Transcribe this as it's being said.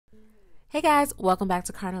Hey guys, welcome back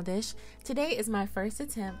to CarnalDish. Today is my first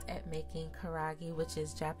attempt at making karaage, which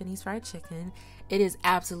is Japanese fried chicken. It is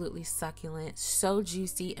absolutely succulent, so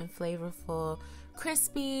juicy and flavorful,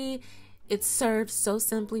 crispy. It's served so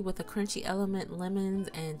simply with a crunchy element, lemons,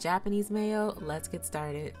 and Japanese mayo. Let's get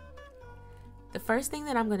started. The first thing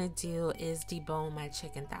that I'm going to do is debone my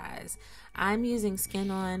chicken thighs. I'm using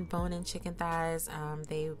skin-on, bone-in chicken thighs.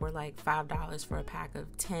 They were like $5 for a pack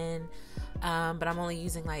of 10, but I'm only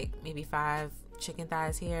using like maybe 5 chicken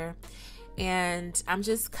thighs here. And I'm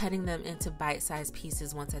just cutting them into bite-sized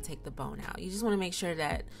pieces once I take the bone out. You just want to make sure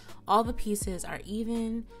that all the pieces are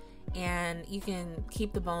even, and you can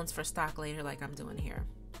keep the bones for stock later like I'm doing here.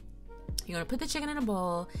 You're going to put the chicken in a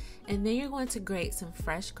bowl, and then you're going to grate some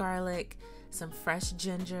fresh garlic, some fresh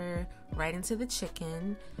ginger right into the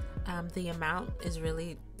chicken. The amount is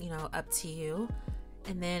really, up to you.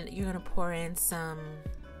 And then you're going to pour in some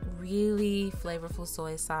really flavorful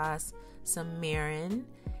soy sauce, some mirin,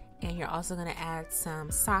 and you're also going to add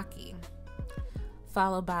some sake,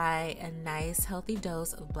 followed by a nice healthy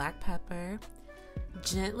dose of black pepper.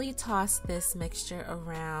 Gently toss this mixture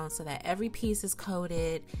around so that every piece is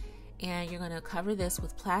coated, and you're going to cover this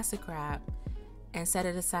with plastic wrap and set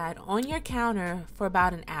it aside on your counter for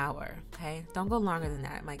about an hour, okay? Don't go longer than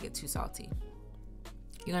that. It might get too salty.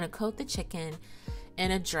 You're going to coat the chicken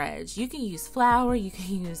in a dredge. You can use flour. You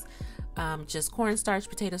can use just cornstarch,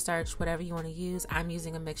 potato starch, whatever you want to use. I'm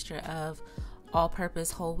using a mixture of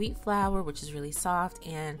all-purpose whole wheat flour, which is really soft,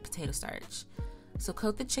 and potato starch. So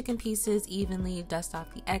coat the chicken pieces evenly, dust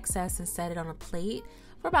off the excess, and set it on a plate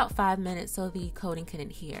for about 5 minutes so the coating can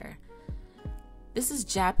adhere. This is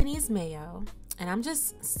Japanese mayo, and I'm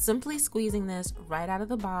just simply squeezing this right out of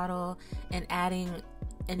the bottle and adding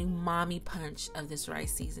an umami punch of this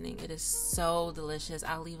rice seasoning. It is so delicious.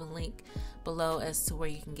 I'll leave a link below as to where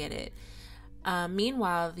you can get it.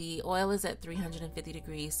 Meanwhile, the oil is at 350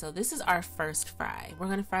 degrees, so this is our first fry. We're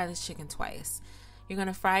going to fry this chicken twice. You're going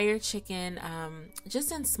to fry your chicken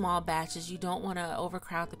just in small batches. You don't want to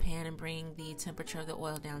overcrowd the pan and bring the temperature of the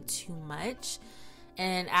oil down too much.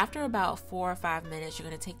 And after about 4 or 5 minutes, you're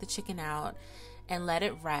going to take the chicken out and let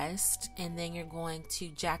it rest. And then you're going to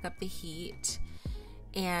jack up the heat,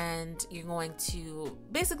 and you're going to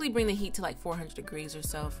basically bring the heat to like 400 degrees or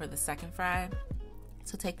so for the second fry.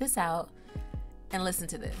 So take this out and listen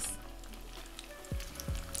to this.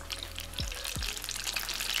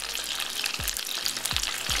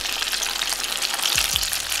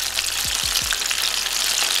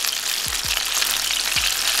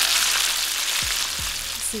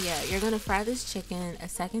 So yeah, you're going to fry this chicken a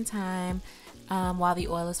second time while the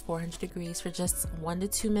oil is 400 degrees for just 1 to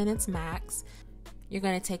 2 minutes max. You're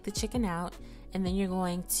going to take the chicken out, and then you're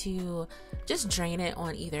going to just drain it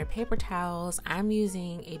on either paper towels. I'm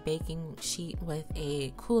using a baking sheet with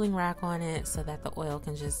a cooling rack on it so that the oil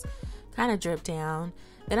can just kind of drip down.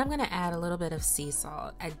 Then I'm going to add a little bit of sea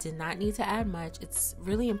salt. I did not need to add much. It's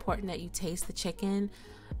really important that you taste the chicken,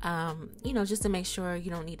 just to make sure you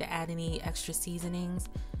don't need to add any extra seasonings.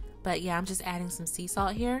 But yeah, I'm just adding some sea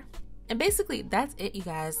salt here. And basically that's it, you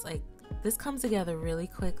guys. Like, this comes together really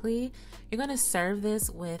quickly. You're going to serve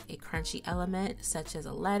this with a crunchy element such as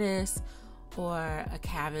a lettuce or a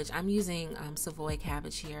cabbage. I'm using Savoy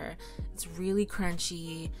cabbage here. It's really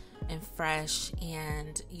crunchy and fresh,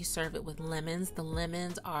 and you serve it with lemons. The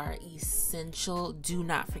lemons are essential. Do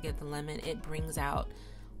not forget the lemon. It brings out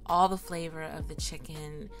all the flavor of the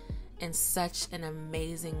chicken in such an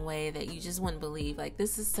amazing way that you just wouldn't believe. Like,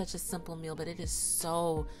 this is such a simple meal, but it is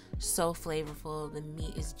so flavorful. The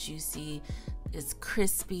meat is juicy, it's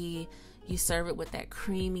crispy. You serve it with that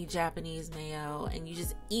creamy Japanese mayo, and you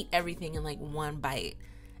just eat everything in like one bite.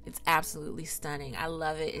 It's absolutely stunning. I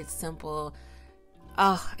love it. It's simple.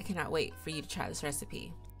 Oh, I cannot wait for you to try this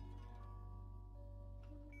recipe.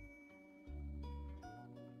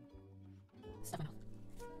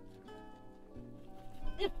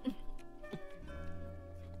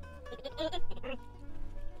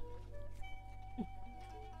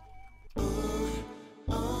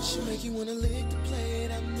 She make you wanna lick the plate.